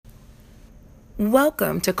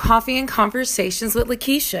Welcome to Coffee and Conversations with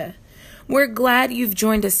Lakeisha. We're glad you've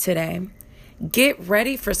joined us today. Get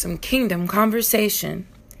ready for some kingdom conversation.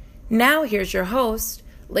 Now here's your host,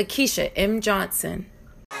 Lakeisha M. Johnson.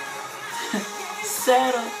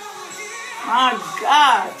 Settle. My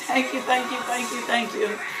God. Thank you, thank you, thank you, thank you.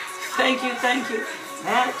 Thank you, thank you.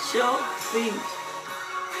 At your feet.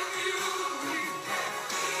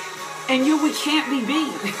 And you, we can't be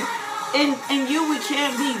beat. In you, we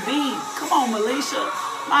can't be beat. Come on, Melisha.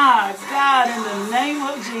 My God, in the name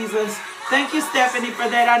of Jesus. Thank you, Stephanie,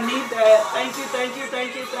 for that. I need that. Thank you, thank you,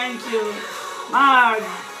 thank you, thank you. My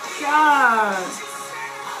God.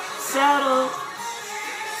 Settle.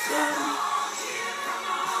 Settle.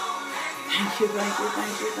 Thank you, thank you,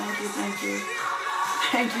 thank you, thank you, thank you.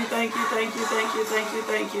 Thank you, thank you, thank you, thank you, thank you,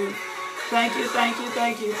 thank you. Thank you, thank you,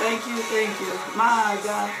 thank you, thank you, thank you. My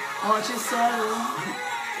God, I want you to settle.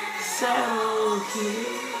 Settle here.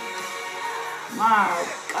 My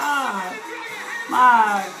God.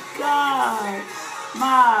 My God.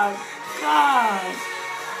 My God.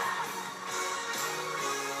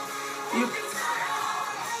 You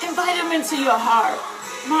invite him into your heart.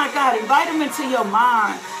 My God, invite him into your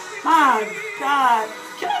mind. My God.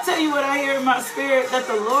 Can I tell you what I hear in my spirit? That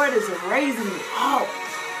the Lord is raising up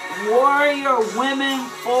warrior women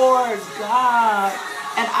for God.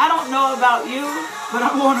 And I don't know about you, but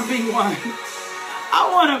I want to be one.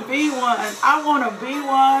 I want to be one. I want to be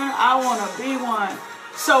one. I want to be one.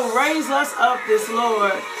 So raise us up this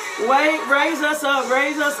Lord. Raise us up.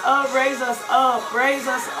 Raise us up. Raise us up. Raise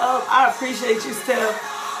us up. I appreciate you, Steph.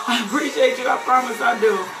 I appreciate you. I promise I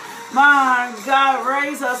do. My God,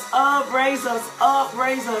 raise us up. Raise us up.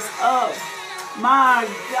 Raise us up. My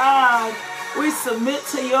God, we submit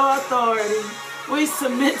to your authority. We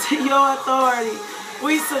submit to your authority.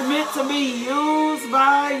 We submit to be used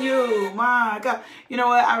by you. My God. You know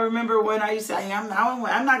what? I remember when I used to say, I'm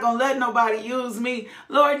not going to let nobody use me.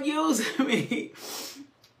 Lord, use me.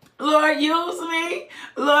 Lord, use me.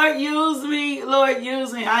 Lord, use me. Lord,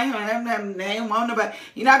 use me. I ain't want nobody.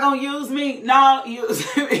 You're not going to use me? No,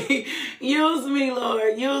 use me. Use me,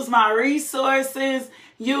 Lord. Use my resources.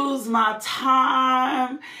 Use my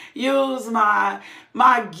time. Use my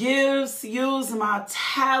gifts. Use my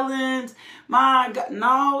talent. My God,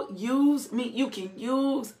 no, use me. You can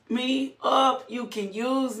use me up. You can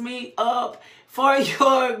use me up for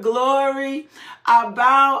your glory.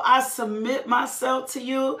 I submit myself to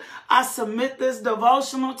you. I submit this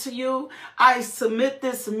devotional to you. I submit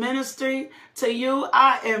this ministry to you.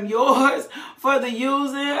 I am yours for the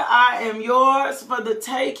using. I am yours for the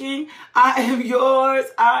taking. I am yours.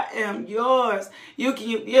 I am yours. You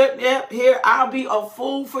can, yep, here. I'll be a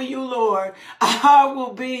fool for you, Lord. I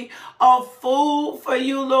will be a fool for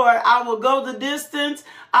you, Lord. I will go the distance.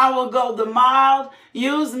 I will go the mile.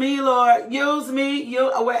 Use me, Lord. Use me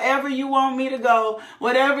wherever you want me to go,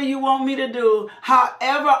 whatever you want me to do,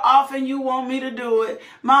 however often you want me to do it.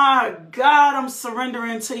 My God, I'm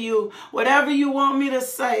surrendering to you. Whatever you want me to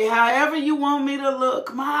say, however you want me to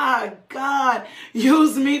look. My God,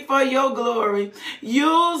 use me for your glory.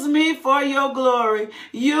 Use me for your glory.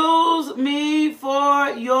 Use me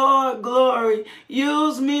for your glory.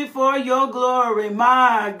 Use me for your glory.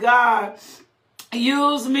 My God.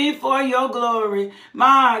 Use me for your glory.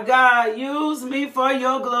 My God, use me for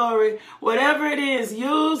your glory. Whatever it is,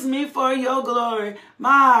 use me for your glory.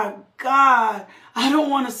 My God, I don't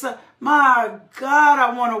want to say, my God,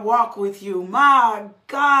 I want to walk with you. My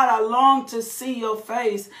God, I long to see your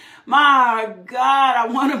face. My God, I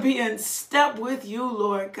want to be in step with you,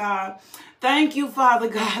 Lord God. Thank you, Father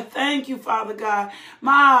God. Thank you, Father God.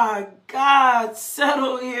 My God,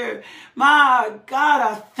 settle here. My God,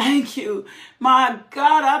 I thank you. My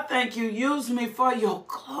God, I thank you. Use me for your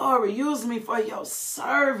glory. Use me for your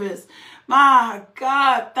service. My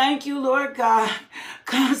God, thank you, Lord God.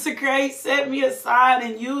 Consecrate, set me aside,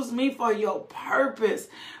 and use me for your purpose.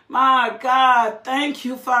 My God, thank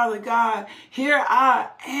you, Father God. Here I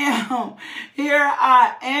am. Here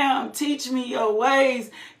I am. Teach me your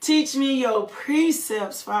ways. Teach me your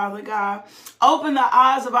precepts, Father God. Open the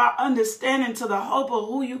eyes of our understanding to the hope of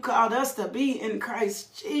who you called us to be in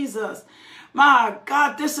Christ Jesus. My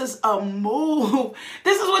God, this is a move.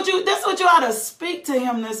 This is what you ought to speak to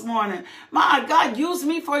him this morning. My God, use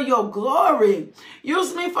me for your glory.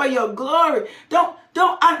 Use me for your glory.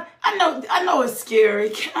 I know it's scary.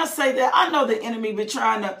 Can I say that? I know the enemy been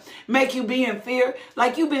trying to make you be in fear.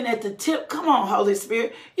 Like you've been at the tip. Come on, Holy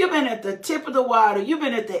Spirit. You've been at the tip of the water. You've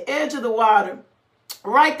been at the edge of the water.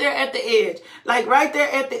 Right there at the edge, like right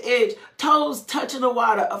there at the edge, toes touching the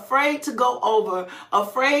water, afraid to go over,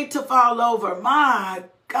 afraid to fall over. My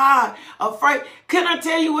God, afraid. Can I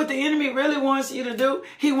tell you what the enemy really wants you to do?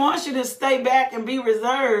 He wants you to stay back and be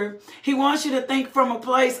reserved. He wants you to think from a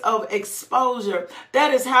place of exposure.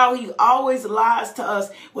 That is how he always lies to us.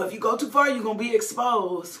 Well, if you go too far, you're going to be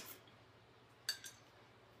exposed.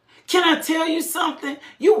 Can I tell you something?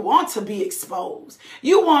 You want to be exposed.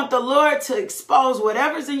 You want the Lord to expose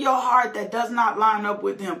whatever's in your heart that does not line up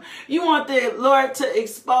with him. You want the Lord to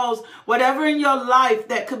expose whatever in your life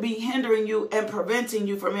that could be hindering you and preventing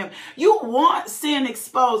you from him. You want sin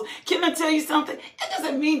exposed. Can I tell you something? It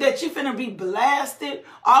doesn't mean that you're finna be blasted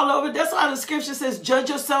all over. That's why the scripture says, judge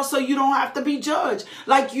yourself so you don't have to be judged.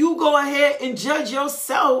 Like, you go ahead and judge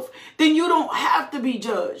yourself, then you don't have to be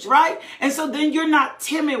judged, right? And so then you're not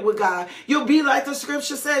timid with God. You'll be like the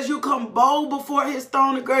scripture says, you come bold before his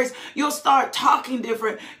throne of grace. You'll start talking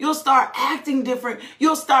different. You'll start acting different.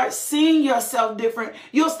 You'll start seeing yourself different.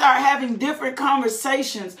 You'll start having different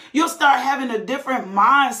conversations. You'll start having a different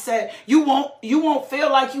mindset. You won't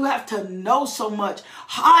feel like you have to know so much.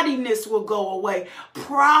 Haughtiness will go away.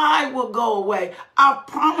 Pride will go away. I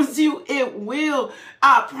promise you it will.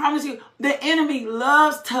 I promise you. The enemy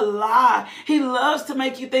loves to lie. He loves to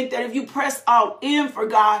make you think that if you press all in for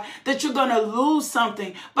God, that you're going to lose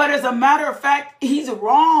something. But as a matter of fact, he's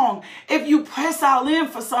wrong. If you press all in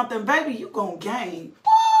for something, baby, you're going to gain.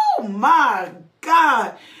 Oh, my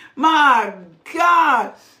God. My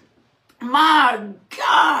God. My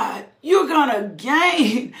God, you're going to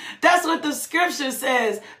gain. That's what the scripture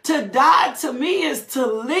says. To die to me is to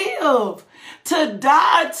live. To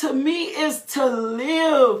die to me is to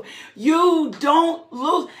live. You don't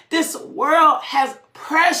lose. This world has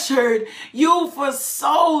pressured you for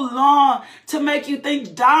so long to make you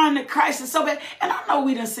think dying to Christ is so bad. And I know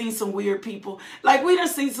we done seen some weird people. Like, we done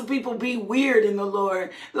seen some people be weird in the Lord.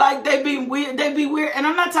 Like, they be weird. And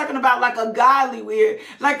I'm not talking about like a godly weird,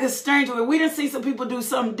 like a strange weird. We done seen some people do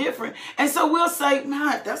something different. And so we'll say,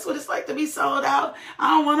 man, that's what it's like to be sold out.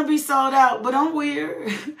 I don't want to be sold out, but I'm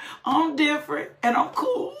weird. I'm different and I'm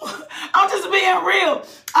cool. I'm just being real.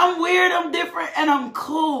 I'm weird, I'm different, and I'm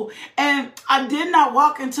cool. And I did not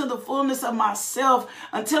walk into the fullness of myself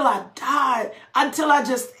until I died, until I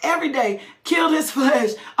just every day killed this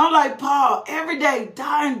flesh. I'm like Paul, every day,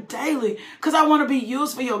 dying daily, because I want to be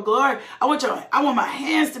used for your glory. I want my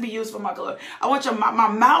hands to be used for my glory. I want my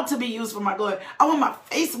mouth to be used for my glory. I want my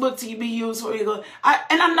Facebook to be used for your glory.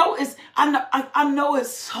 I know it's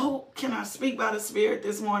so, can I speak by the Spirit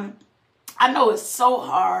this morning? I know it's so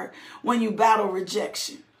hard when you battle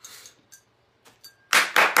rejection.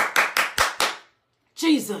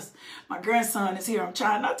 Jesus, my grandson is here. I'm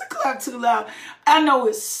trying not to clap too loud. I know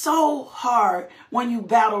it's so hard when you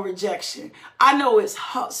battle rejection. I know it's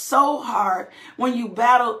so hard when you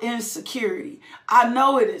battle insecurity. I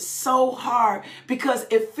know it is so hard because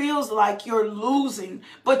it feels like you're losing,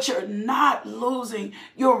 but you're not losing.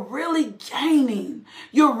 You're really gaining.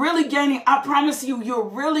 You're really gaining. I promise you, you're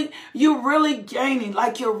really gaining.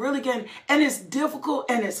 Like, you're really gaining. And it's difficult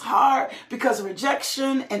and it's hard because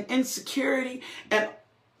rejection and insecurity and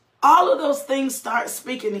all of those things start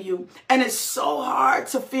speaking to you. And it's so hard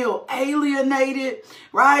to feel alienated,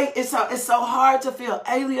 right? It's so hard to feel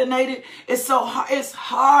alienated. It's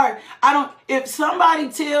hard. If somebody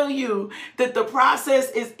tell you that the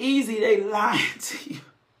process is easy, they lying to you.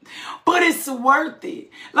 But it's worth it.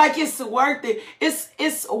 Like, it's worth it.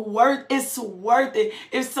 It's worth it.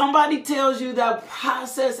 If somebody tells you that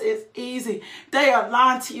process is easy, they are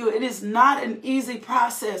lying to you. It is not an easy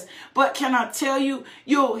process. But can I tell you,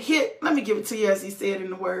 let me give it to you as he said in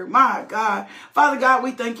the word. My God. Father God,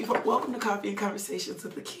 we thank you for welcome to Coffee and Conversations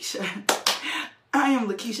with Lakeisha. I am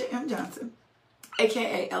Lakeisha M. Johnson,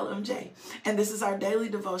 aka LMJ, and this is our daily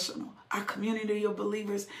devotional, our community of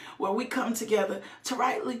believers, where we come together to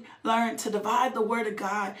rightly learn to divide the word of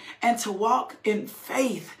God and to walk in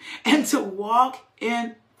faith,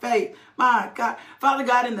 My God, Father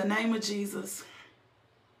God, in the name of Jesus,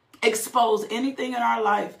 expose anything in our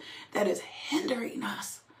life that is hindering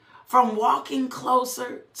us from walking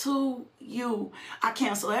closer to you. I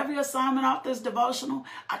cancel every assignment off this devotional.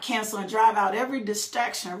 I cancel and drive out every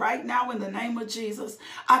distraction right now in the name of Jesus.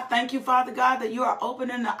 I thank you, Father God, that you are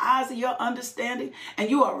opening the eyes of your understanding and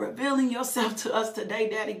you are revealing yourself to us today,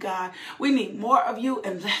 Daddy God. We need more of you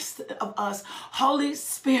and less of us. Holy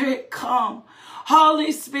Spirit, come.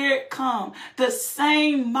 Holy Spirit, come. The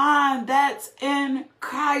same mind that's in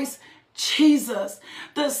Christ Jesus,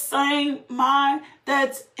 the same mind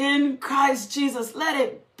that's in Christ Jesus, let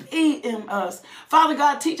it be in us. Father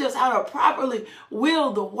God, teach us how to properly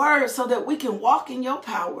wield the word so that we can walk in your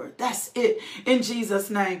power. That's it. In Jesus'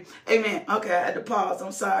 name. Amen. Okay, I had to pause.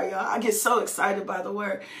 I'm sorry, y'all. I get so excited by the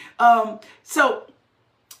word. So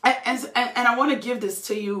And I want to give this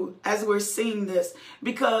to you as we're seeing this,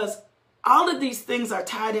 because all of these things are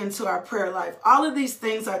tied into our prayer life. All of these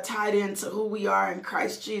things are tied into who we are in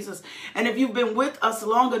Christ Jesus. And if you've been with us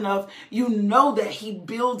long enough, you know that he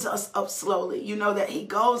builds us up slowly. You know that he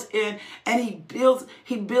goes in and he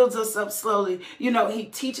builds us up slowly. You know, he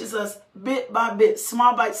teaches us bit by bit.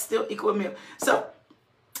 Small bites still equal meal. So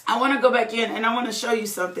I want to go back in and I want to show you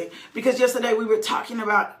something, because yesterday we were talking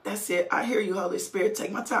about, that's it. I hear you, Holy Spirit.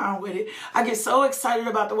 Take my time with it. I get so excited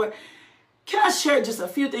about the word. Can I share just a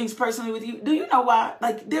few things personally with you? Do you know why?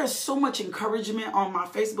 Like, there's so much encouragement on my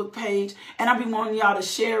Facebook page, and I be wanting y'all to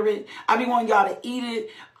share it. I be wanting y'all to eat it.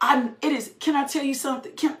 Can I tell you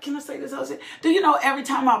something? Can I say this? Do you know every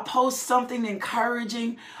time I post something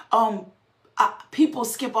encouraging, people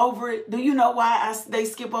skip over it? Do you know why they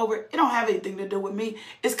skip over it? It don't have anything to do with me.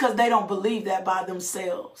 It's because they don't believe that by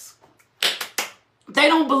themselves. They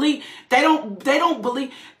don't believe they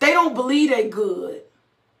good.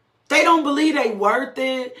 They don't believe they worth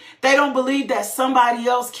it. They don't believe that somebody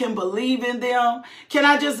else can believe in them. Can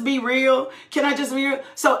I just be real?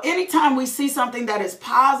 So anytime we see something that is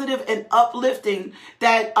positive and uplifting,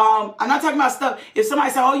 that I'm not talking about stuff. If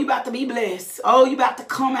somebody says, oh, you about to be blessed. Oh, you about to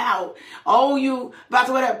come out. Oh, you about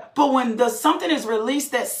to whatever. But when something is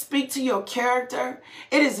released that speaks to your character,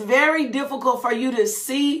 it is very difficult for you to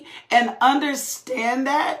see and understand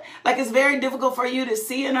that. Like, it's very difficult for you to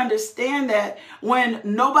see and understand that when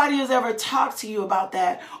nobody has ever talked to you about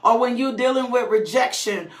that, or when you're dealing with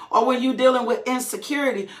rejection, or when you're dealing with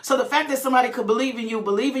insecurity. So the fact that somebody could believe in you,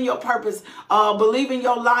 believe in your purpose, believe in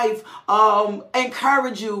your life,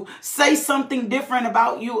 encourage you, say something different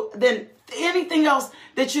about you than anything else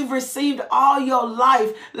that you've received all your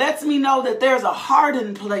life, lets me know that there's a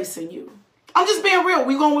hardened place in you. I'm just being real.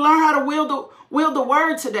 We're going to learn how to wield the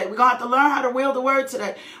word today. We're going to have to learn how to wield the word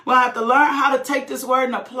today. We'll have to learn how to take this word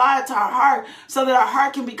and apply it to our heart, so that our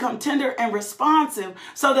heart can become tender and responsive,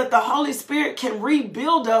 so that the Holy Spirit can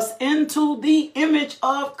rebuild us into the image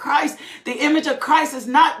of Christ. The image of Christ is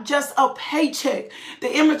not just a paycheck.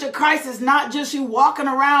 The image of Christ is not just you walking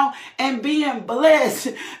around and being blessed.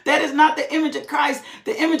 That is not the image of Christ.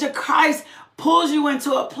 The image of Christ pulls you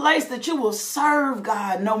into a place that you will serve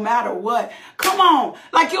God no matter what. Come on.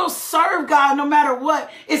 Like, you'll serve God no matter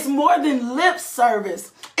what. It's more than lip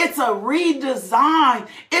service. It's a redesign.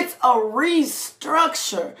 It's a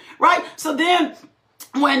restructure, right? So then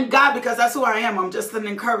when God, because that's who I am, I'm just an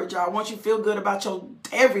encourager. I want you to feel good about your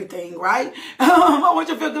everything, right? I want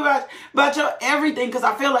you to feel good about your everything, because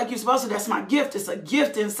I feel like you're supposed to. That's my gift. It's a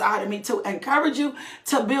gift inside of me to encourage you,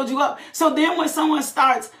 to build you up. So then when someone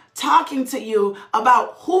starts talking to you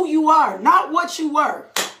about who you are, not what you were.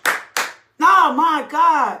 No, my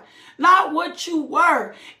God, not what you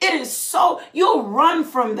were. It is so, you'll run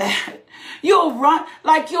from that. You'll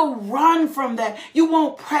run from that. You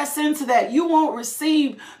won't press into that. You won't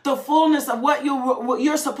receive the fullness of what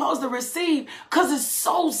you're supposed to receive, because it's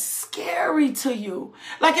so scary to you.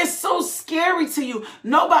 Like, it's so scary to you.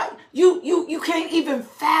 Nobody, you can't even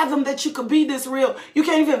fathom that you could be this real. You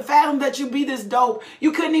can't even fathom that you be this dope.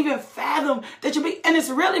 You couldn't even fathom that you be, and it's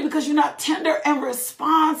really because you're not tender and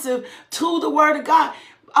responsive to the word of God.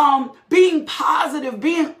 Being positive,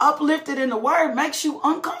 being uplifted in the word makes you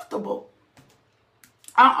uncomfortable.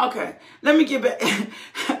 Okay, let me get back.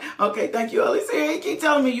 Okay, thank you, Holy Spirit. You keep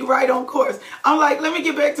telling me you're right on course. I'm like, let me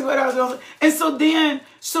get back to what I was going to say. And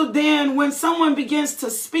so then when someone begins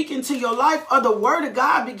to speak into your life, or the word of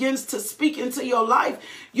God begins to speak into your life,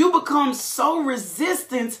 you become so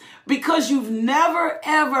resistant, because you've never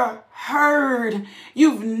ever heard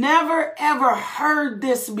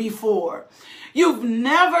this before. You've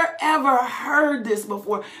never, ever heard this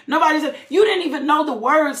before. Nobody said, you didn't even know the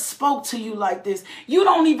word spoke to you like this. You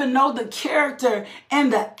don't even know the character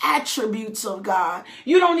and the attributes of God.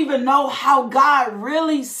 You don't even know how God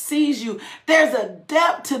really sees you. There's a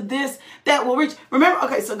depth to this that will reach. Remember,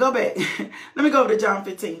 okay, so go back. Let me go over to John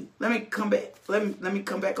 15. Let me come back. Let me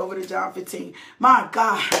come back over to John 15. My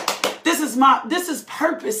God, this is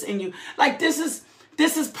purpose in you. Like, this is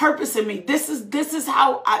purpose in me. This is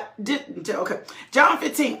how I did. Okay. John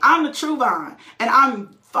 15. I'm the true vine, and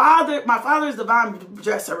my father is the vine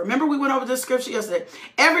dresser. Remember, we went over this scripture yesterday.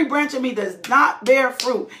 Every branch of me that does not bear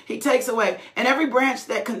fruit, he takes away. And every branch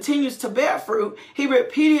that continues to bear fruit, he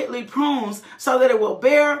repeatedly prunes, so that it will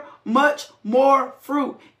bear much more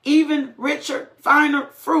fruit, even richer, finer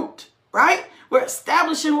fruit, right? We're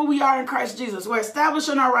establishing who we are in Christ Jesus. We're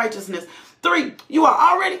establishing our righteousness. 3, you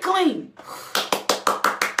are already clean.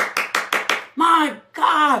 My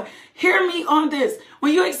God, hear me on this.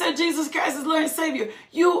 When you accept Jesus Christ as Lord and Savior,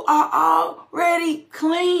 you are already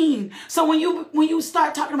clean. So when you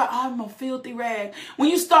start talking about, oh, I'm a filthy rag, when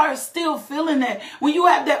you start still feeling that, when you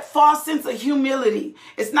have that false sense of humility,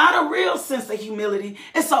 it's not a real sense of humility.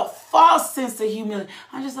 It's a false sense of humility.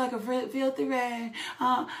 I'm just like a filthy rag.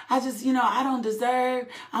 I don't deserve.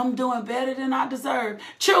 I'm doing better than I deserve.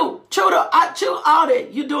 True all that.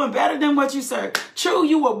 You're doing better than what you serve. True,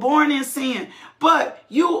 you were born in sin, but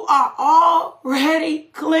you are already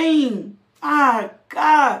clean. My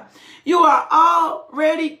God, you are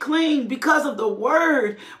already clean because of the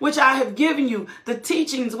word which I have given you, the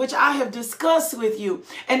teachings which I have discussed with you.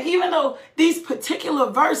 And even though these particular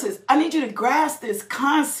verses, I need you to grasp this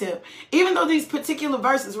concept. Even though these particular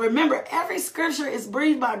verses, remember, every scripture is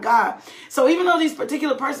breathed by God. So even though these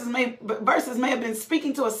particular verses may have been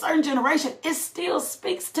speaking to a certain generation, it still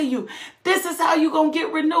speaks to you. This is how you're going to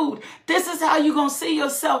get renewed. This is how you're going to see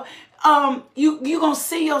yourself. You're going to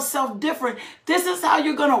see yourself different. This is how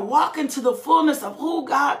you're going to walk into the fullness of who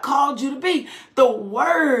God called you to be. The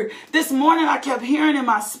word. This morning I kept hearing in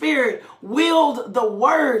my spirit, wield the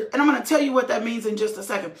word. And I'm going to tell you what that means in just a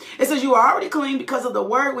second. It says you are already clean because of the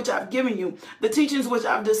word which I've given you, the teachings which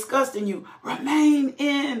I've discussed in you. Remain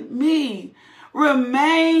in me.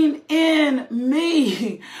 Remain in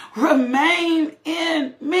me. Remain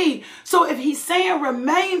in me. So if he's saying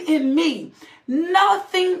remain in me,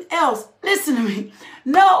 nothing else, listen to me,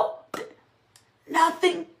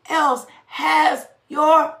 nothing else has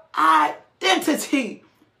your identity.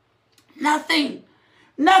 Nothing.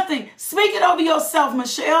 Speak it over yourself,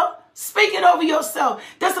 Michelle. Speak it over yourself.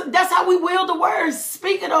 That's how we wield the words.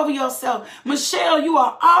 Speak it over yourself. Michelle, you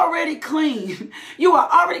are already clean. You are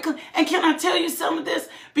already clean. And can I tell you some of this?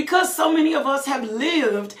 Because so many of us have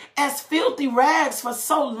lived as filthy rags for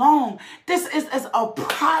so long. This is as a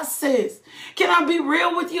process. Can I be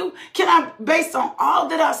real with you? Based on all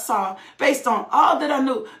that I saw, based on all that I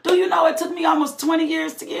knew, do you know it took me almost 20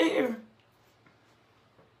 years to get here?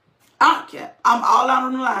 I don't care. I'm all out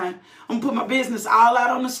on the line. I'm gonna put my business all out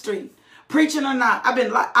on the street. Preaching or not, I've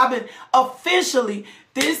been officially,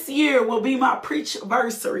 this year will be my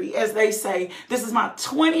preach-versary, as they say. This is my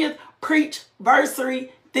 20th preach-versary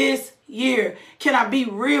this year. Can I be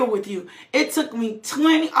real with you? It took me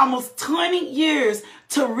almost 20 years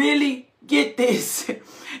to really get this.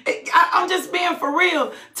 I'm just being for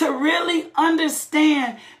real, to really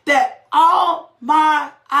understand that all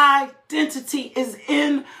my identity is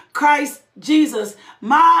in Christ Jesus.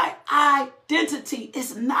 My identity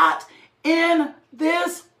is not in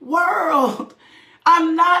this world.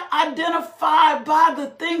 I'm not identified by the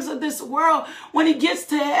things of this world. When he gets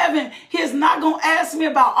to heaven, he is not going to ask me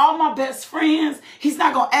about all my best friends. He's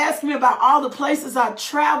not going to ask me about all the places I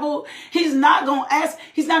traveled. He's not going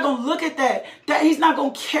to look at that. He's not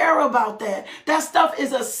going to care about that. That stuff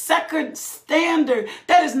is a second standard.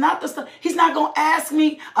 That is not the stuff. He's not going to ask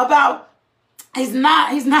me about. He's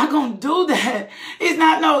not going to do that. He's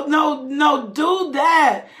not, do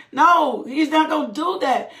that. No, he's not going to do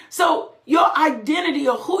that. So your identity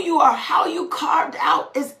of who you are, how you carved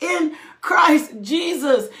out is in Christ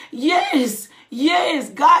Jesus. Yes,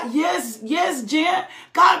 God, yes, Jen.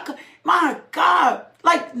 God, my God,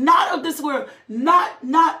 like not of this world, not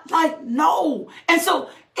like no. And so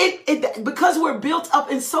it because we're built up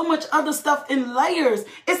in so much other stuff in layers,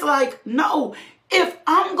 it's like, no. If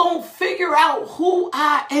I'm going to figure out who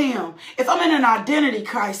I am, if I'm in an identity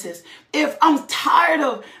crisis, if I'm tired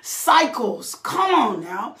of cycles, come on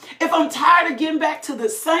now. If I'm tired of getting back to the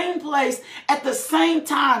same place at the same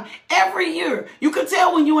time every year, you can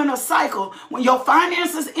tell when you're in a cycle, when your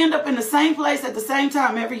finances end up in the same place at the same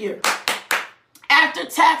time every year. After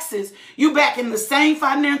taxes, you back in the same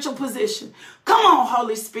financial position. Come on,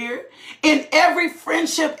 Holy Spirit. In every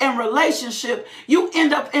friendship and relationship, you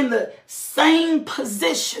end up in the same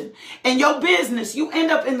position. In your business, you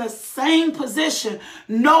end up in the same position.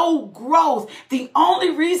 No growth. The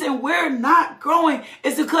only reason we're not growing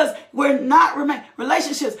is because we're not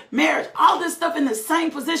relationships, marriage, all this stuff in the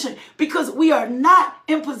same position because we are not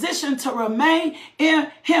in position to remain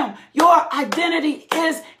in him. Your identity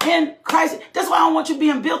is in Christ. That's why I don't want you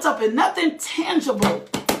being built up in nothing tangible.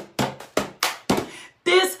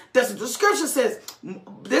 That's what the scripture says.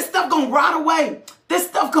 This stuff gonna rot away. This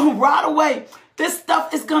stuff gonna rot away. This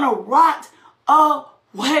stuff is gonna rot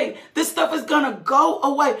away. This stuff is gonna go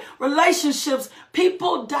away. Relationships,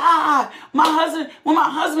 people die. When my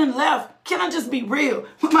husband left, can I just be real?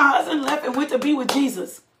 When my husband left and went to be with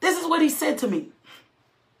Jesus, this is what he said to me.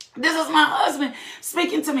 This is my husband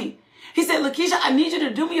speaking to me. He said, Lakeisha, I need you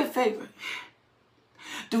to do me a favor.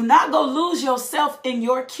 Do not go lose yourself in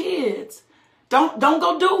your kids. Don't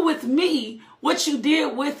go do with me what you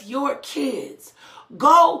did with your kids.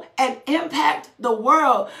 Go and impact the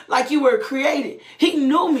world like you were created. He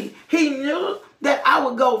knew me. He knew that I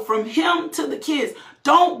would go from him to the kids.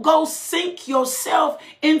 Don't go sink yourself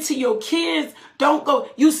into your kids. Don't go.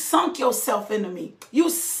 You sunk yourself into me. You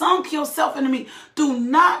sunk yourself into me. Do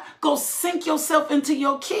not go sink yourself into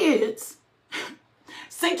your kids.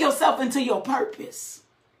 Sink yourself into your purpose.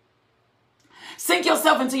 Sink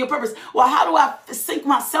yourself into your purpose. Well, how do I sink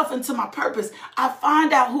myself into my purpose? I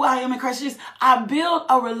find out who I am in Christ Jesus. I build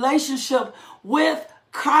a relationship with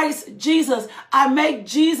Christ Jesus. I make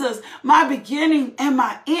Jesus my beginning and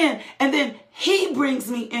my end. And then he brings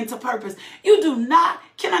me into purpose. You do not,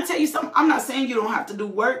 can I tell you something? I'm not saying you don't have to do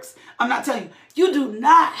works. I'm not telling you. You do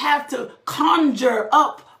not have to conjure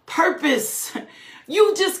up purpose.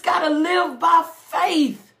 You just got to live by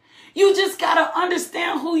faith. You just got to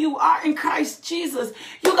understand who you are in Christ Jesus.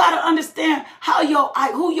 You got to understand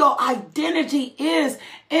who your identity is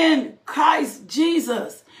in Christ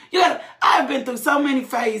Jesus. I've been through so many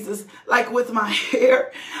phases, like with my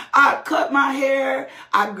hair. I cut my hair.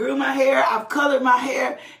 I grew my hair. I've colored my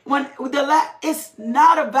hair. It's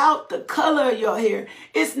not about the color of your hair.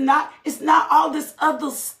 It's not all this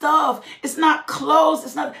other stuff. It's not clothes.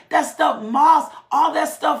 It's not that stuff, moss. All that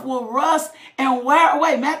stuff will rust and wear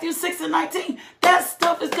away. Matthew 6:19. That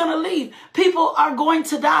stuff is going to leave. People are going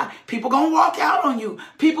to die. People going to walk out on you.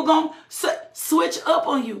 People going to switch up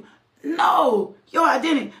on you. No, your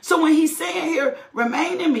identity. So when he's saying here,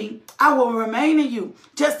 remain in me, I will remain in you.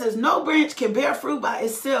 Just as no branch can bear fruit by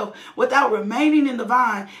itself without remaining in the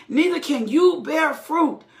vine, neither can you bear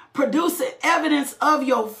fruit, producing evidence of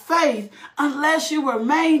your faith, unless you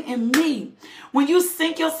remain in me. When you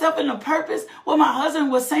sink yourself in the purpose, what my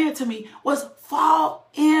husband was saying to me was fall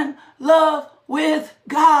in love with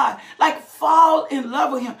God. Like fall in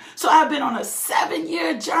love with him. So I've been on a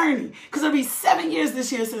 7-year journey, because it'll be 7 years this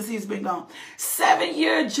year since he's been gone.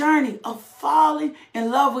 7-year journey of falling in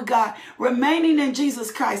love with God, remaining in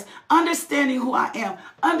Jesus Christ, understanding who I am,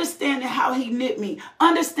 understanding how he knit me,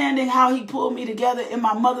 understanding how he pulled me together in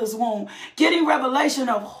my mother's womb, getting revelation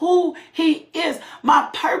of who he is. My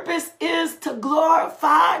purpose is to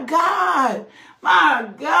glorify God. My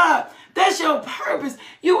God, that's your purpose.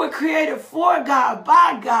 You were created for God,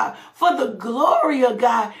 by God, for the glory of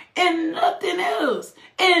God, and nothing else.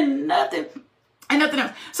 And nothing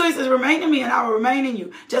else. So he says, remain in me and I will remain in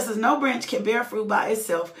you. Just as no branch can bear fruit by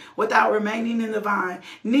itself without remaining in the vine,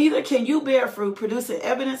 neither can you bear fruit, producing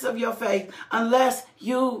evidence of your faith, unless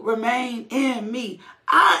you remain in me.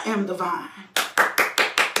 I am the vine.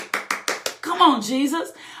 Come on,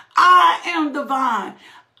 Jesus. I am the vine.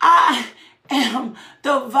 I am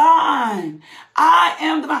the vine. I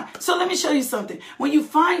am the vine. So let me show you something. When you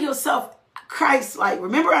find yourself Christ-like,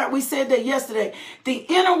 remember we said that yesterday, the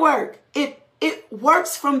inner work, it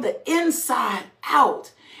works from the inside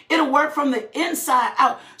out. It'll work from the inside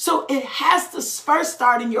out. So it has to first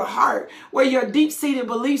start in your heart, where your deep-seated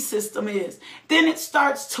belief system is. Then it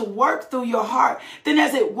starts to work through your heart. Then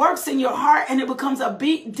as it works in your heart and it becomes a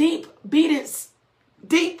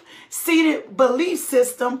deep-seated belief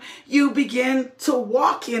system, you begin to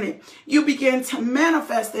walk in it. You begin to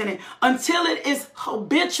manifest in it until it is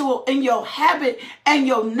habitual in your habit and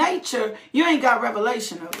your nature. You ain't got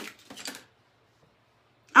revelation of it.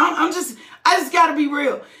 I just got to be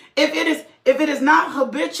real. If it is not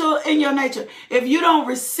habitual in your nature, if you don't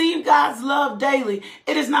receive God's love daily,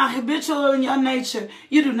 it is not habitual in your nature.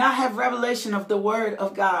 You do not have revelation of the word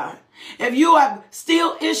of God. If you have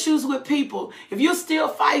still issues with people, if you're still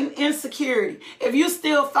fighting insecurity, if you're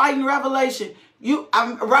still fighting revelation,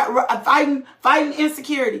 fighting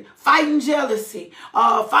insecurity, fighting jealousy,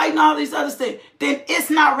 fighting all these other things, then it's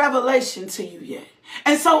not revelation to you yet.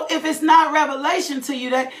 And so if it's not revelation to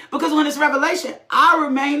you, because when it's revelation, I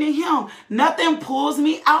remain in him. Nothing pulls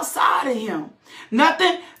me outside of him.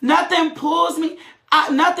 Nothing pulls me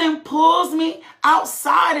outside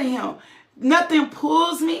of him. Nothing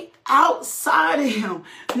pulls me outside of him.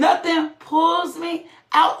 Nothing pulls me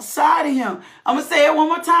outside of him. I'm going to say it one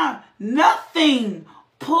more time. Nothing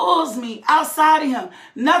pulls me outside of him.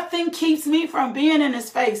 Nothing keeps me from being in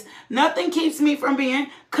his face. Nothing keeps me from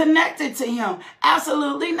being connected to him.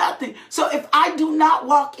 Absolutely nothing. So if I do not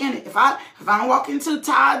walk in it, if I don't walk into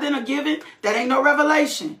tithing or giving, that ain't no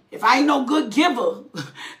revelation. If I ain't no good giver,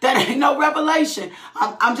 that ain't no revelation.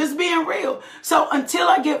 I'm just being real. So until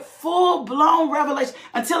I get full-blown revelation,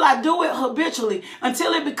 until I do it habitually,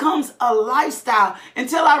 until it becomes a lifestyle,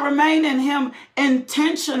 until I remain in him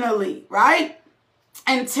intentionally, right?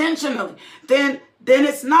 Intentionally, then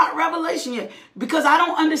it's not revelation yet, because I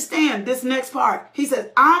don't understand this next part. He says,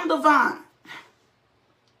 I'm the vine.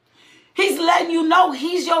 He's letting you know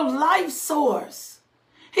he's your life source.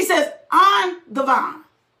 He says, I'm the vine.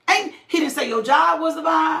 He didn't say your job was the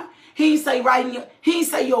vine. He didn't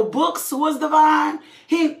say your books was the vine.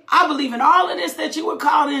 I believe in all of this that you were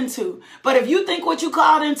called into. But if you think what you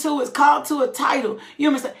called into is called to a title, you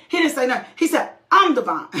understand? He didn't say nothing. He said, I'm the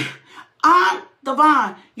vine. I'm the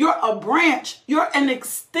vine. You're a branch. You're an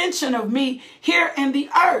extension of me here in the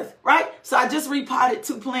earth, right? So I just repotted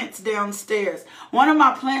 2 plants downstairs. One of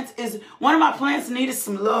my plants needed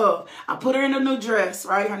some love. I put her in a new dress,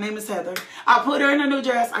 right? Her name is Heather. I put her in a new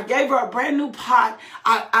dress. I gave her a brand new pot.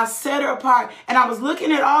 I set her apart, and I was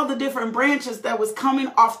looking at all the different branches that was coming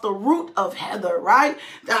off the root of Heather, right?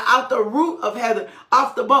 Out the root of Heather,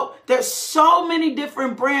 off the boat. There's so many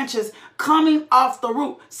different branches coming off the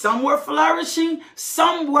root. Some were flourishing,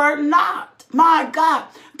 some were not. My God,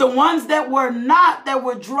 the ones that were not, that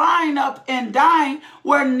were drying up and dying,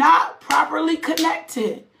 were not properly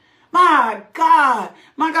connected. My God,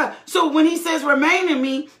 my God. So when he says remain in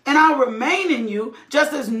me and I'll remain in you,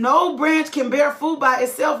 just as no branch can bear fruit by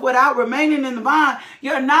itself without remaining in the vine,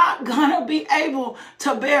 you're not going to be able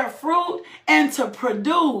to bear fruit and to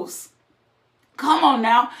produce. Come on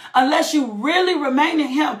now, unless you really remain in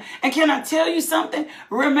him. And can I tell you something?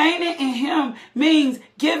 Remaining in him means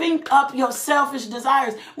giving up your selfish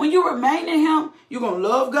desires. When you remain in him, you're going to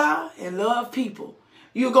love God and love people.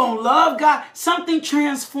 You're going to love God. Something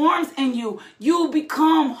transforms in you. You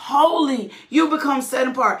become holy. You become set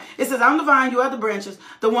apart. It says, I'm the vine, you are the branches.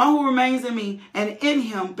 The one who remains in me and in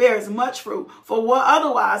him bears much fruit. For what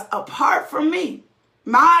otherwise, apart from me,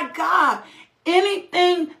 my God,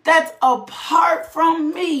 anything that's apart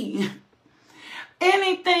from me,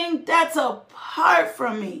 anything that's apart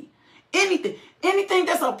from me, anything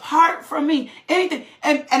that's apart from me, anything,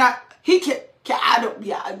 I'm gonna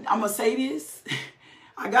say this.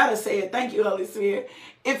 I gotta say it. Thank you, Holy Spirit.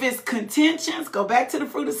 If it's contentions, go back to the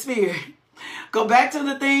fruit of spirit. Go back to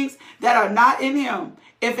the things that are not in him.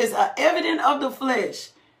 If it's evident of the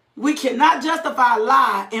flesh, we cannot justify a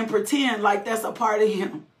lie and pretend like that's a part of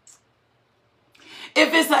him.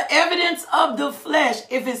 If it's an evidence of the flesh,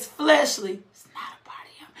 if it's fleshly, it's not a part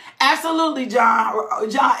of him. Absolutely, John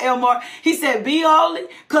Elmore. He said, be holy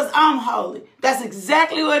because I'm holy. That's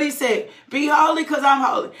exactly what he said. Be holy because I'm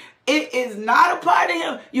holy. It is not a part of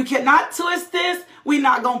him. You cannot twist this. We're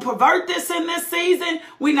not going to pervert this in this season.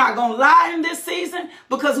 We're not going to lie in this season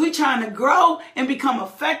because we're trying to grow and become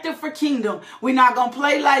effective for kingdom. We're not going to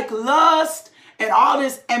play like lust and all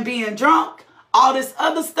this and being drunk. All this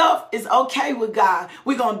other stuff is okay with God.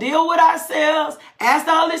 We're going to deal with ourselves. Ask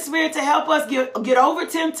the Holy Spirit to help us get over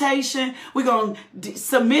temptation. We're going to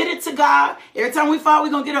submit it to God. Every time we fall, we're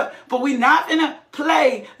going to get up. But we're not going to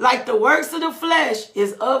play like the works of the flesh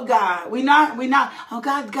is of God. We're not, oh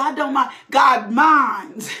God don't mind. God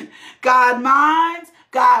minds. God minds.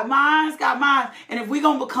 God minds, God minds. And if we're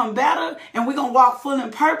going to become better and we're going to walk full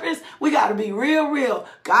in purpose, we got to be real.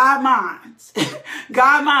 God minds.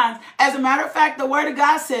 God minds. As a matter of fact, the word of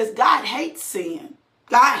God says God hates sin.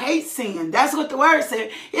 God hates sin. That's what the word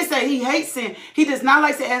said. It said he hates sin. He does not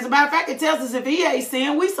like sin. As a matter of fact, it tells us if he hates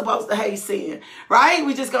sin, we're supposed to hate sin. Right?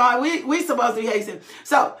 We supposed to hate sin.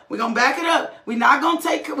 So we're going to back it up. We're not going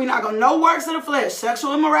to no works of the flesh.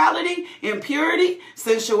 Sexual immorality, impurity,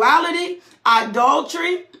 sensuality,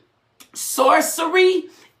 adultery, sorcery,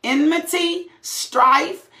 enmity,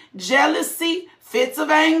 strife, jealousy, fits of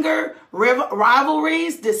anger,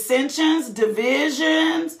 rivalries, dissensions,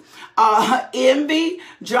 divisions, envy,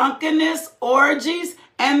 drunkenness, orgies,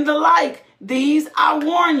 and the like. These I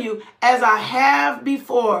warn you, as I have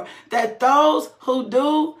before, that those who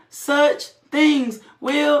do such things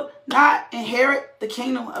will not inherit the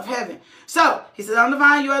kingdom of heaven. So he says, I'm the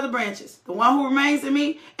vine, you are the branches. The one who remains in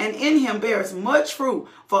me and in him bears much fruit.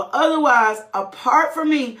 For otherwise, apart from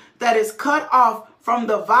me, that is cut off from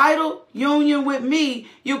the vital union with me,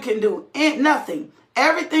 you can do nothing.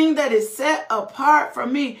 Everything that is set apart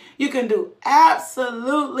from me, you can do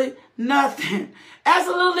absolutely nothing.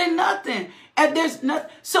 Absolutely nothing. And there's nothing.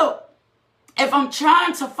 So if I'm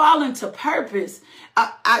trying to fall into purpose,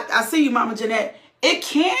 I see you, Mama Jeanette. It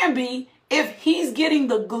can be if he's getting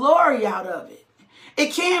the glory out of it.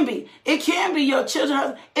 It can be. It can be your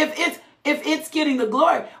children. If it's getting the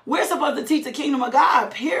glory. We're supposed to teach the kingdom of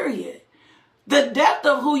God, period. The depth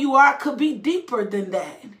of who you are could be deeper than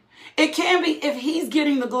that. It can be if he's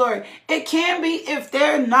getting the glory. It can be if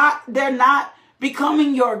they're not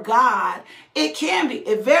becoming your God. It can be.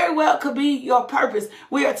 It very well could be your purpose.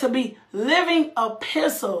 We are to be living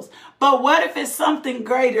epistles. But what if it's something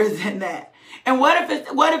greater than that? And what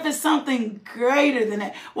if it's something greater than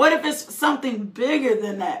that? What if it's something bigger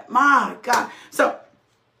than that? My God. So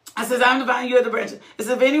I says, I'm the vine, you are the branches. It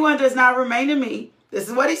says, if anyone does not remain in me, this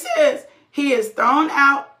is what he says, he is thrown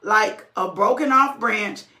out like a broken off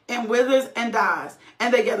branch and withers and dies.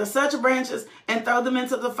 And they gather such branches and throw them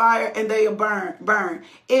into the fire, and they are burn.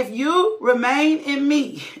 If you remain in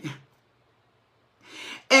me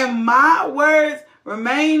and my words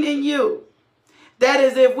remain in you, that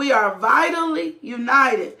is, if we are vitally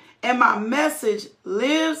united and my message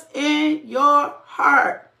lives in your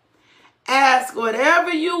heart, ask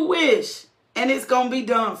whatever you wish and it's going to be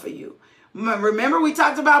done for you. Remember, we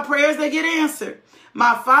talked about prayers that get answered.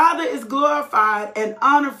 My Father is glorified and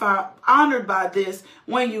honored by this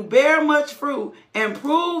when you bear much fruit and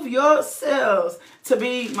prove yourselves to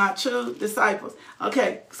be my true disciples.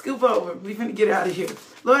 Okay, scoop over. We're going to get out of here.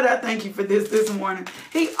 Lord, I thank you for this morning.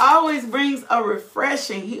 He always brings a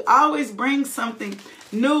refreshing. He always brings something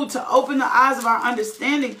new to open the eyes of our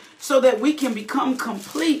understanding so that we can become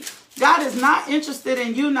complete. God is not interested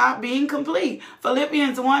in you not being complete.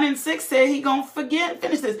 Philippians 1:6 said he gonna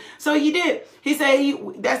finish this. So he did. He said,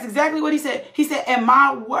 that's exactly what he said. He said, and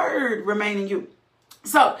my word remain in you.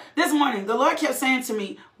 So this morning, the Lord kept saying to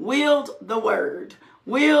me, wield the word,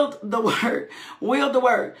 wield the word, wield the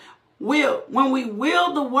word. When we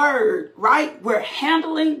wield the word, right, we're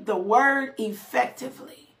handling the word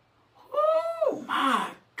effectively. Oh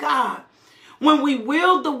my God. When we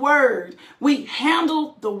wield the word, we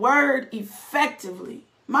handle the word effectively.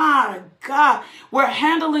 My God, we're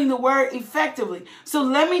handling the word effectively. So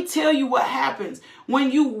let me tell you what happens.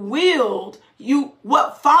 When you wield,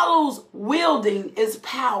 what follows wielding is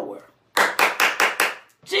power.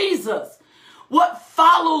 Jesus. What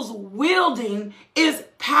follows wielding is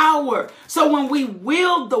power. So when we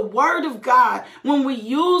wield the word of God, when we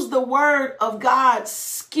use the word of God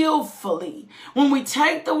skillfully, when we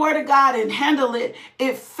take the word of God and handle it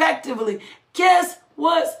effectively, guess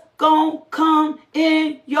what's going to come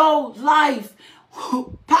in your life?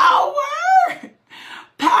 Power.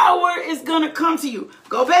 Power is going to come to you.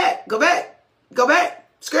 Go back.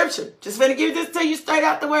 Scripture. Just finna give this to you straight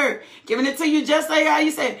out the word. Giving it to you just like how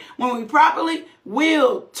you say. When we properly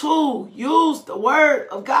wield to use the word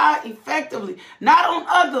of God effectively. Not on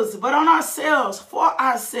others, but on ourselves, for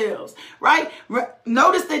ourselves. Right?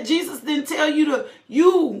 Notice that Jesus didn't tell you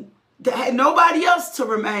to had nobody else to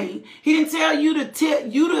remain. He didn't tell you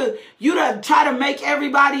to try to make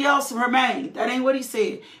everybody else remain. That ain't what he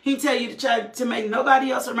said. He didn't tell you to try to make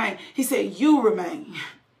nobody else remain. He said you remain.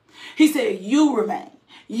 He said you remain.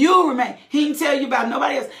 You remain. He didn't tell you about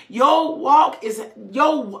nobody else. Your walk is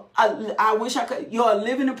I wish I could. You're a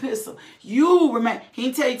living epistle. You remain. He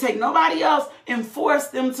didn't tell you take nobody else and force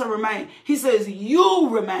them to remain. He says you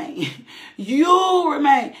remain. You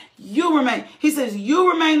remain. You remain. He says you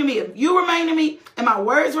remain to me. If you remain to me and my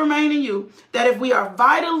words remain in you, that if we are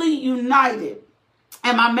vitally united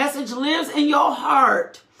and my message lives in your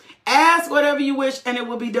heart, ask whatever you wish and it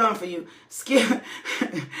will be done for you.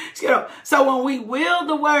 So when we wield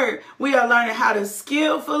the word, we are learning how to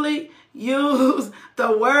skillfully use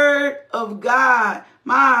the word of God.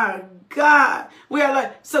 My God. We are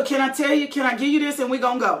like, so can I tell you, can I give you this and we're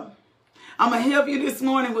going to go? I'm going to help you this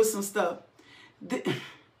morning with some stuff.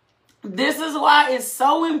 This is why it's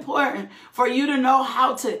so important for you to know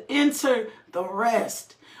how to enter the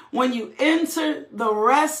rest. When you enter the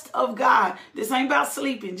rest of God, this ain't about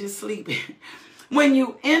sleeping, just sleeping. When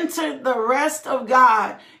you enter the rest of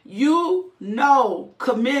God, you know,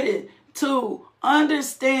 committed to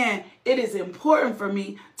understand it is important for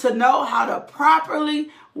me to know how to properly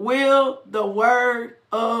wield the word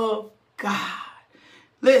of God.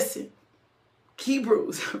 Listen,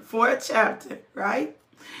 Hebrews, 4th chapter, right?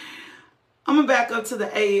 I'm going to back up to the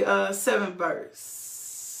 7th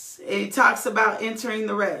verse. It talks about entering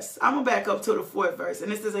the rest. I'm going to back up to the 4th verse.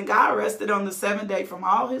 And it says, and God rested on the 7th day from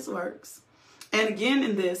all his works. And again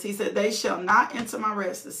in this, he said, they shall not enter my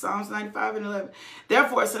rest. It's Psalms 95:11.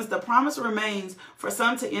 Therefore, since the promise remains for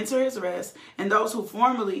some to enter his rest, and those who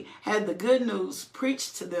formerly had the good news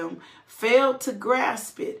preached to them failed to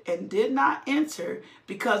grasp it and did not enter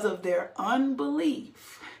because of their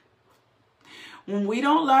unbelief. When we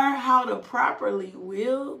don't learn how to properly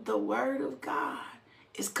wield the word of God,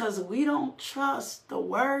 it's because we don't trust the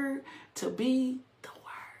word to be the word.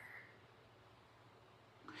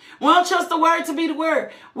 We don't trust the word to be the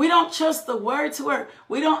word. We don't trust the word to work.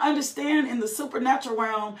 We don't understand in the supernatural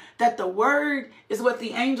realm that the word is what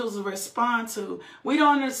the angels respond to. We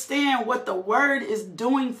don't understand what the word is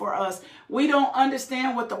doing for us. We don't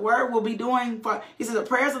understand what the word will be doing for. He said, the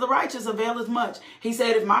prayers of the righteous availeth much. He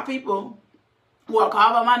said, if my people who are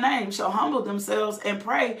called by my name shall humble themselves and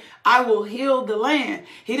pray, I will heal the land.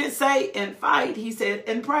 He didn't say and fight. He said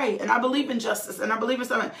and pray. And I believe in justice and I believe in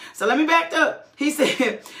something. So let me back up. He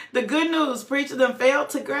said the good news preached to them failed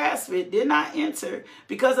to grasp it, did not enter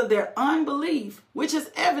because of their unbelief, which is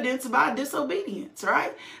evidenced by disobedience,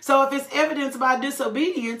 right? So if it's evidenced by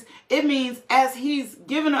disobedience, it means as he's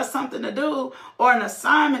given us something to do or an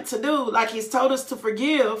assignment to do, like he's told us to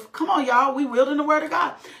forgive. Come on, y'all. We wielding the word of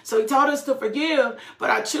God. So he told us to forgive, but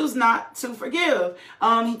I choose not to forgive.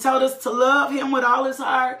 He told us to love him with all his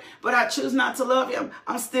heart, but I choose not to love him.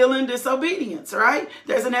 I'm still in disobedience, right?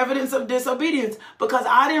 There's an evidence of disobedience because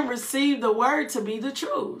I didn't receive the word to be the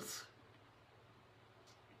truth.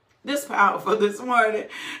 This powerful this morning.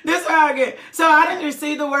 This powerful again. So I didn't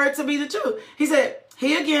receive the word to be the truth. He said,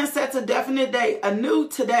 he again sets a definite day, a new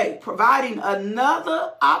today, providing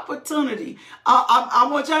another opportunity. I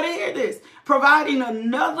want y'all to hear this. Providing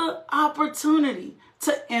another opportunity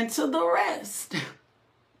to enter the rest.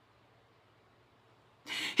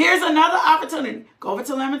 Here's another opportunity. Go over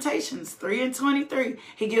to Lamentations 3:23.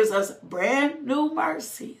 He gives us brand new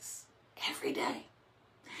mercies every day.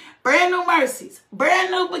 Brand new mercies,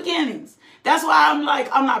 brand new beginnings. That's why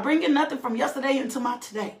I'm not bringing nothing from yesterday into my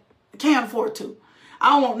today. I can't afford to. I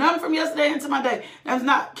don't want nothing from yesterday into my day.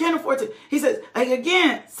 Can't afford to. He says,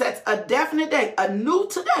 again, sets a definite day, a new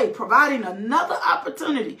today, providing another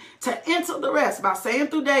opportunity to enter the rest by saying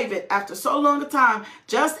through David, after so long a time,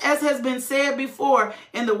 just as has been said before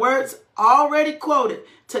in the words already quoted,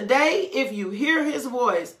 today, if you hear his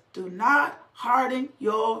voice, do not harden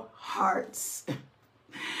your hearts.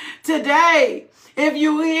 Today, if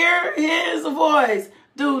you hear his voice,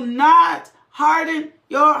 do not harden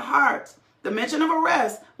your hearts. The mention of a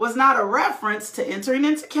rest was not a reference to entering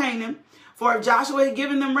into Canaan, for if Joshua had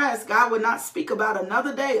given them rest, God would not speak about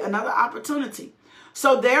another day, another opportunity.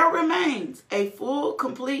 So there remains a full,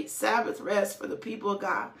 complete Sabbath rest for the people of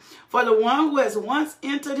God. For the one who has once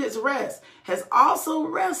entered his rest has also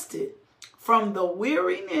rested from the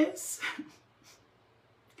weariness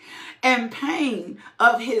and pain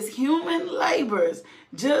of his human labors,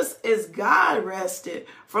 just as God rested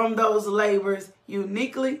from those labors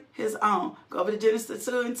uniquely his own. Go over to Genesis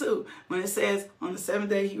 2:2 when it says on the seventh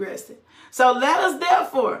day he rested. So let us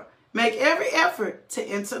therefore make every effort to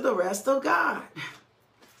enter the rest of God.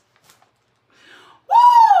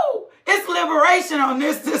 Woo! It's liberation on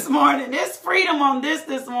this morning. It's freedom on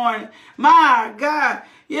this morning. My God.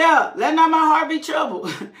 Yeah, let not my heart be troubled.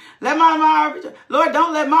 Let my heart be troubled. Lord,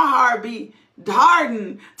 don't let my heart be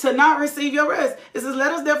hardened to not receive your rest. It says,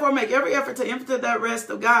 let us therefore make every effort to enter that rest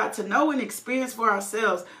of God, to know and experience for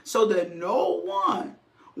ourselves, so that no one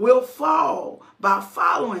will fall by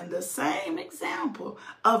following the same example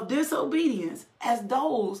of disobedience as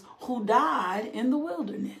those who died in the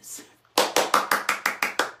wilderness.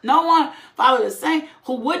 No one followed the same,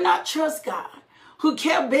 who would not trust God, who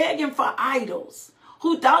kept begging for idols,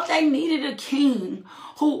 who thought they needed a king,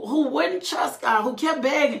 who wouldn't trust God, who kept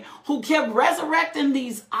begging, who kept resurrecting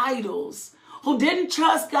these idols, who didn't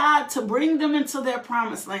trust God to bring them into their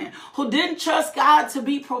promised land, who didn't trust God to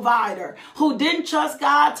be provider, who didn't trust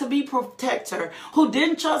God to be protector, who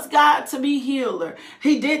didn't trust God to be healer.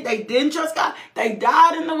 They didn't trust God. They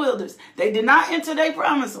died in the wilderness. They did not enter their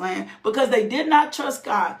promised land because they did not trust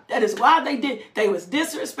God. That is why they was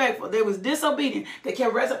disrespectful. They was disobedient. They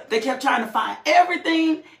kept trying to find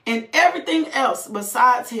everything and everything else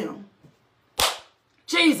besides him.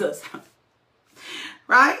 Jesus.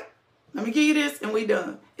 Right? Let me give you this and we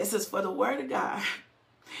done. It says, for the word of God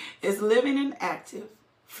is living and active,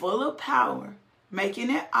 full of power, making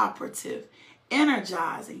it operative,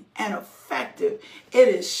 energizing, and effective. It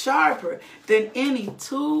is sharper than any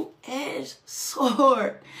two-edged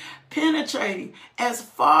sword, penetrating as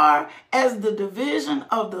far as the division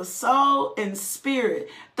of the soul and spirit,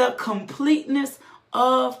 the completeness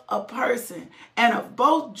of a person, and of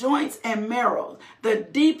both joints and marrow, the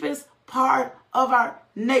deepest part of our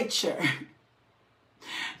nature.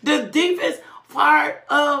 The deepest part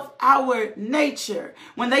of our nature.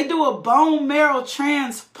 When they do a bone marrow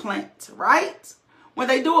transplant, right? When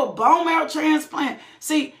they do a bone marrow transplant,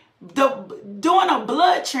 see, doing a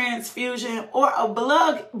blood transfusion or a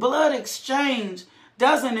blood exchange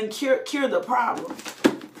doesn't cure the problem.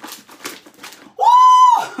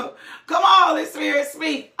 Woo! Come on, Holy Spirit,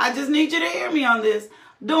 speak. I just need you to hear me on this.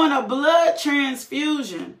 Doing a blood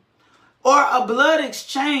transfusion or a blood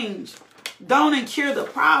exchange don't cure the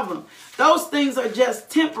problem. Those things are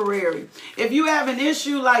just temporary. If you have an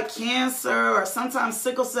issue like cancer or sometimes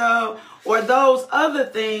sickle cell or those other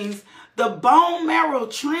things, the bone marrow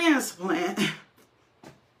transplant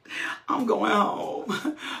I'm going home.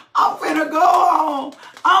 I'm finna go home.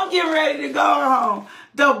 I'm getting ready to go home.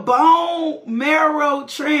 The bone marrow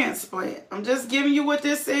transplant. I'm just giving you what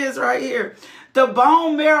this is right here. The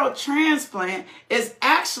bone marrow transplant is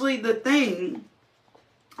actually the thing.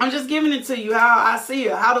 I'm just giving it to you how I see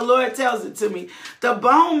it, how the Lord tells it to me. The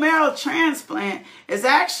bone marrow transplant is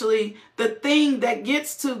actually the thing that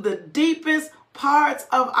gets to the deepest parts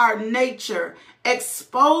of our nature,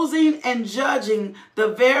 exposing and judging the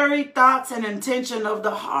very thoughts and intention of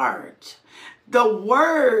the heart. The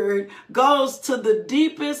word goes to the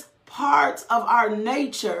deepest parts of our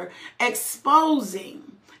nature, exposing.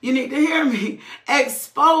 You need to hear me.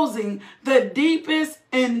 Exposing the deepest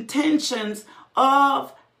intentions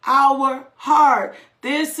of our heart.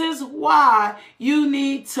 This is why you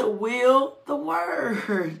need to wield the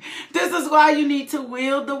word. This is why you need to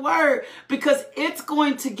wield the word, because it's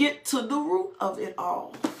going to get to the root of it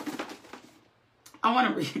all. I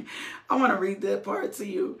want to read that part to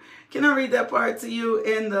you. Can I read that part to you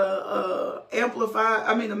in the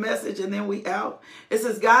the Message, and then we out? It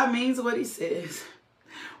says, God means what he says.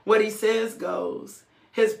 What he says goes.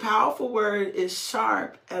 His powerful word is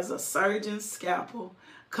sharp as a surgeon's scalpel,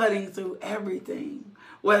 cutting through everything,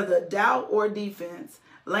 whether doubt or defense,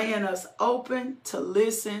 laying us open to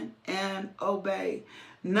listen and obey.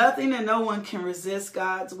 Nothing and no one can resist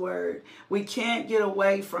God's word. We can't get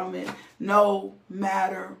away from it no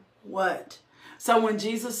matter what. So when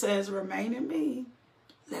Jesus says, remain in me,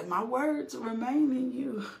 let my words remain in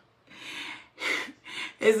you,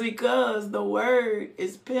 it's because the word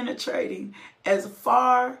is penetrating as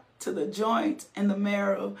far to the joint and the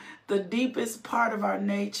marrow, the deepest part of our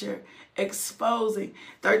nature, exposing.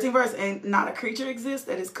 13th verse, and not a creature exists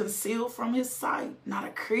that is concealed from his sight. Not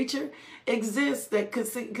a creature exists that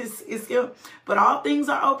is concealed, but all things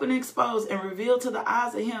are open and exposed and revealed to the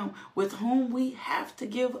eyes of him with whom we have to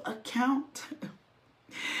give account.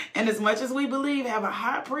 And as much as we believe, have a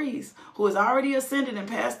high priest who has already ascended and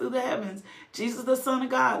passed through the heavens, Jesus the Son of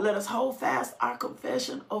God, let us hold fast our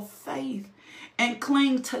confession of faith and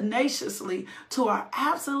cling tenaciously to our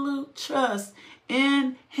absolute trust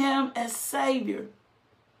in him as Savior.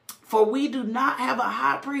 For we do not have a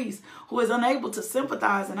high priest who is unable to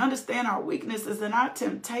sympathize and understand our weaknesses and our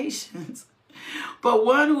temptations, but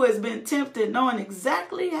one who has been tempted, knowing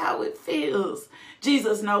exactly how it feels.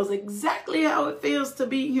 Jesus knows exactly how it feels to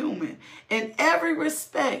be human in every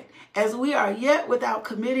respect, as we are yet without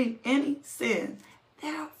committing any sin.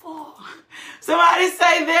 Therefore, somebody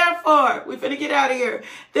say therefore. We're finna get out of here.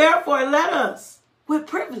 Therefore, let us, with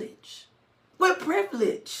privilege,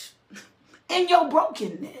 in your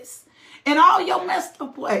brokenness, in all your messed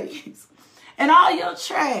up ways, in all your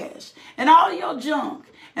trash, and all your junk,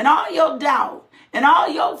 and all your doubt, and all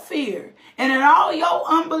your fear, and in all your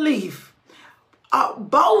unbelief,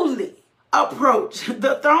 boldly approach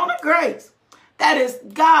the throne of grace. That is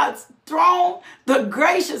God's throne, the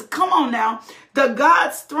gracious, come on now, the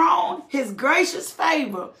God's throne, his gracious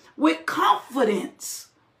favor, with confidence,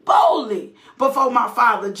 boldly before my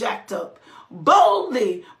Father jacked up,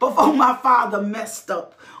 boldly before my Father messed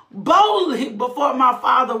up, boldly before my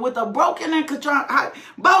Father with a broken and contrite heart,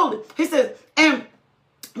 boldly. He says, and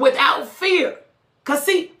without fear. Because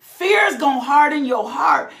see, fear is going to harden your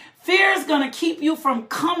heart. Fear is going to keep you from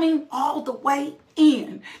coming all the way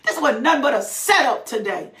in. This was nothing but a setup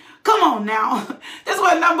today. Come on now. This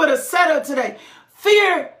was nothing but a setup today.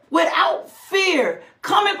 Fear, without fear,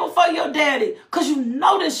 coming before your daddy because you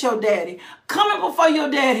know this your daddy. Coming before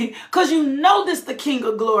your daddy because you know this the King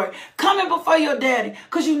of Glory. Coming before your daddy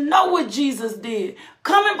because you know what Jesus did.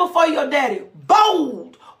 Coming before your daddy,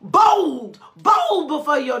 bold. Bold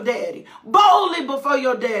before your daddy, boldly before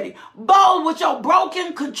your daddy, bold with your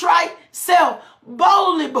broken, contrite self,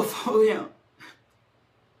 boldly before him,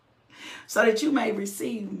 so that you may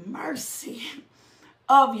receive mercy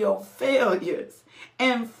of your failures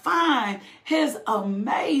and find his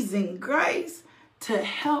amazing grace to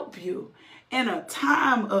help you in a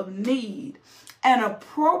time of need, an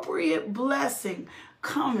appropriate blessing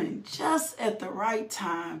coming just at the right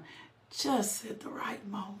time, just at the right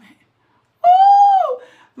moment. Oh,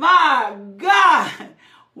 my God.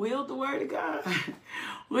 Wield the word of God.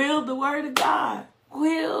 Wield the word of God.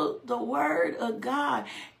 Wield the word of God.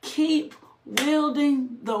 Keep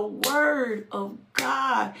wielding the word of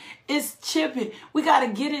God. It's chipping. We got to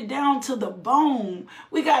get it down to the bone.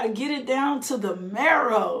 We got to get it down to the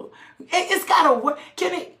marrow. It's got to work.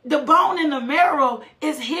 The bone and the marrow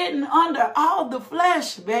is hidden under all the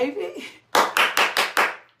flesh, baby.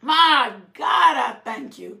 My God, I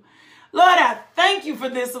thank you. Lord, I thank you for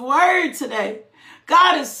this word today.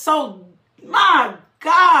 God is so, my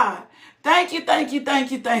God, Thank you, thank you,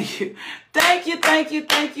 thank you, thank you. Thank you, thank you,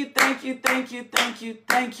 thank you, thank you, thank you, thank you,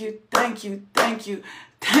 thank you, thank you, thank you,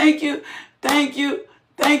 thank you, thank you,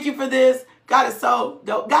 thank you for this. God is so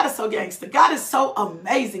dope. God is so gangster. God is so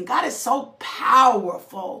amazing. God is so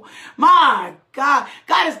powerful. My God.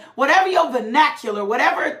 God is whatever your vernacular,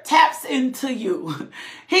 whatever taps into you.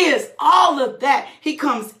 He is all of that. He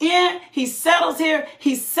comes in, he settles here,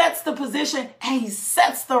 he sets the position, and he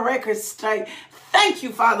sets the record straight. Thank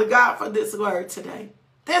you, Father God, for this word today.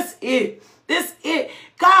 This it.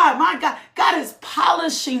 God, my God. God is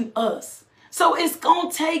polishing us. So it's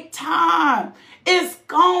going to take time. It's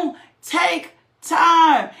going to take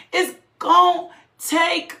time. It's going to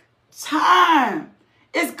take time.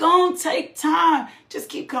 It's going to take time. Just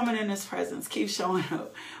keep coming in his presence. Keep showing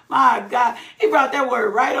up. My God. He brought that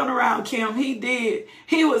word right on around, Kim. He did.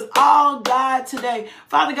 He was all God today.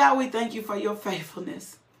 Father God, we thank you for your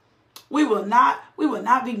faithfulness. We will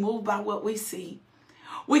not be moved by what we see.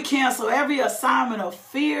 We cancel every assignment of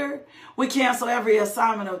fear. We cancel every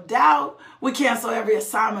assignment of doubt. We cancel every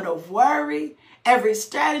assignment of worry. Every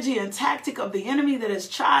strategy and tactic of the enemy that has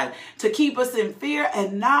tried to keep us in fear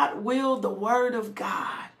and not will the word of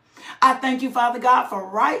God. I thank you, Father God, for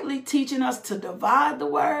rightly teaching us to divide the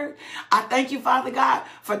word. I thank you, Father God,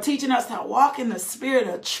 for teaching us to walk in the spirit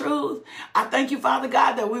of truth. I thank you, Father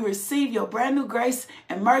God, that we receive your brand new grace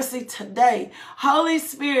and mercy today. Holy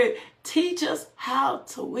Spirit, teach us how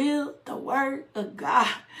to wield the word of God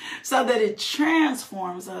so that it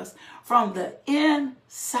transforms us from the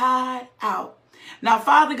inside out. Now,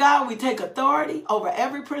 Father God, we take authority over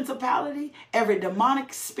every principality, every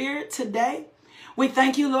demonic spirit today. We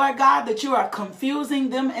thank you, Lord God, that you are confusing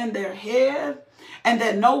them in their head and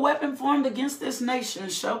that no weapon formed against this nation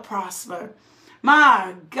shall prosper.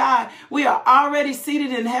 My God, we are already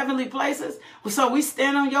seated in heavenly places. So we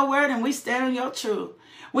stand on your word and we stand on your truth.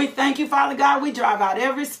 We thank you, Father God. We drive out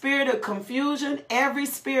every spirit of confusion, every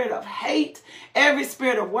spirit of hate, every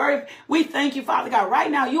spirit of worry. We thank you, Father God. Right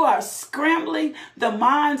now, you are scrambling the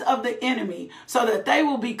minds of the enemy so that they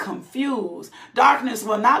will be confused. Darkness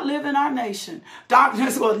will not live in our nation.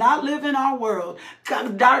 Darkness will not live in our world.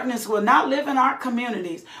 Darkness will not live in our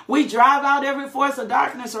communities. We drive out every force of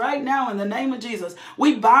darkness right now in the name of Jesus.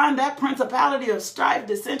 We bind that principality of strife,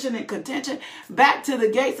 dissension, and contention back to the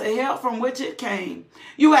gates of hell from which it came.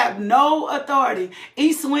 You have no authority.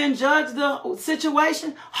 East wind, judge the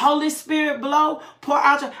situation. Holy Spirit, blow, pour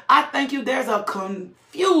out your... I thank you there's a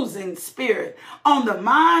confusing spirit on the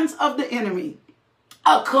minds of the enemy.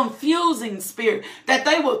 A confusing spirit that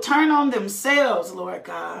they will turn on themselves, Lord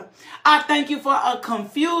God. I thank you for a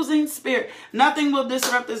confusing spirit. Nothing will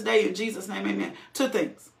disrupt this day in Jesus' name, amen. Two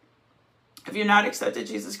things. If you're not accepted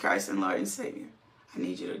Jesus Christ and Lord and Savior, I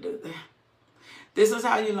need you to do that. This is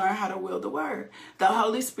how you learn how to wield the word. The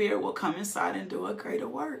Holy Spirit will come inside and do a greater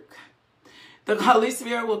work. The Holy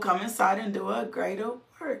Spirit will come inside and do a greater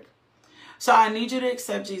work. So I need you to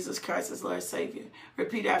accept Jesus Christ as Lord and Savior.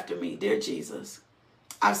 Repeat after me. Dear Jesus,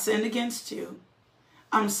 I've sinned against you.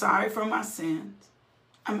 I'm sorry for my sins.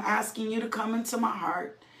 I'm asking you to come into my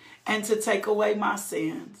heart and to take away my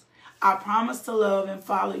sins. I promise to love and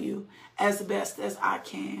follow you as best as I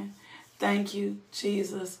can. Thank you,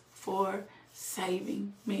 Jesus, for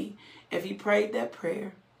saving me. If you prayed that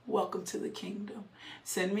prayer, welcome to the kingdom.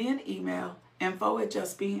 Send me an email,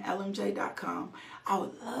 info@justbeinglmj.com. I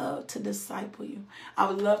would love to disciple you.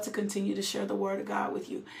 I would love to continue to share the word of God with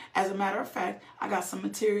you. As a matter of fact, I got some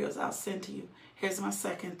materials I'll send to you. Here's my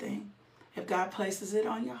second thing. If God places it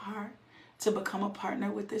on your heart to become a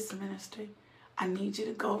partner with this ministry, I need you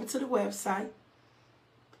to go over to the website,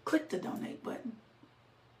 click the donate button,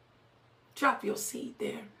 drop your seed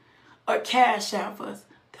there, or cash out us,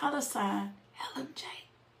 $LMJ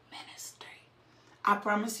Ministry. I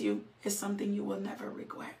promise you, it's something you will never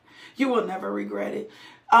regret. You will never regret it.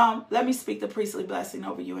 Let me speak the priestly blessing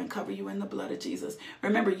over you and cover you in the blood of Jesus.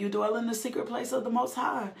 Remember, you dwell in the secret place of the Most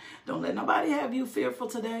High. Don't let nobody have you fearful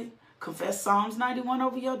today. Confess Psalms 91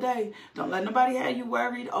 over your day. Don't let nobody have you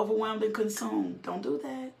worried, overwhelmed, and consumed. Don't do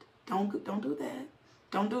that. Don't do that.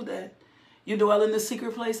 Don't do that. You dwell in the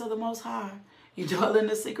secret place of the Most High. You dwell in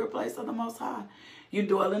the secret place of the Most High. You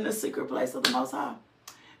dwell in the secret place of the Most High.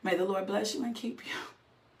 May the Lord bless you and keep you.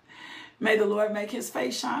 May the Lord make his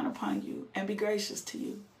face shine upon you and be gracious to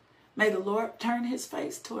you. May the Lord turn his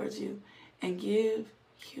face towards you and give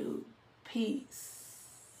you peace.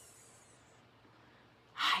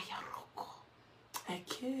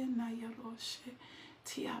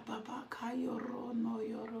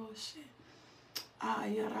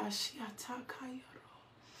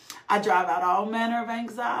 I drive out all manner of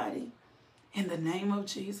anxiety in the name of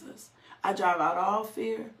Jesus. I drive out all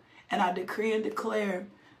fear And I decree and declare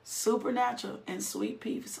supernatural and sweet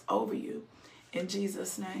peace over you. In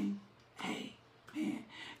Jesus' name, amen.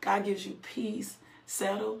 God gives you peace,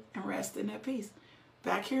 settle, and rest in that peace.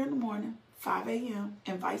 Back here in the morning, 5 a.m.,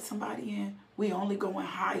 invite somebody in. We only going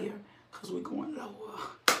higher because we're going lower.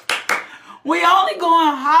 We only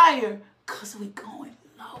going higher because we're going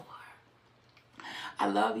lower. I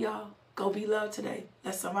love y'all. Go be loved today.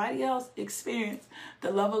 Let somebody else experience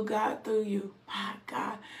the love of God through you. My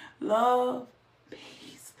God. Love,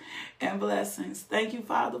 peace, and blessings. Thank you,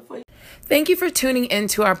 Father, for you. Thank you for tuning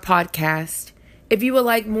into our podcast. If you would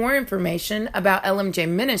like more information about LMJ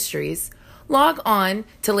Ministries, log on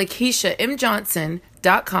to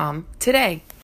LakeishaMJohnson.com today.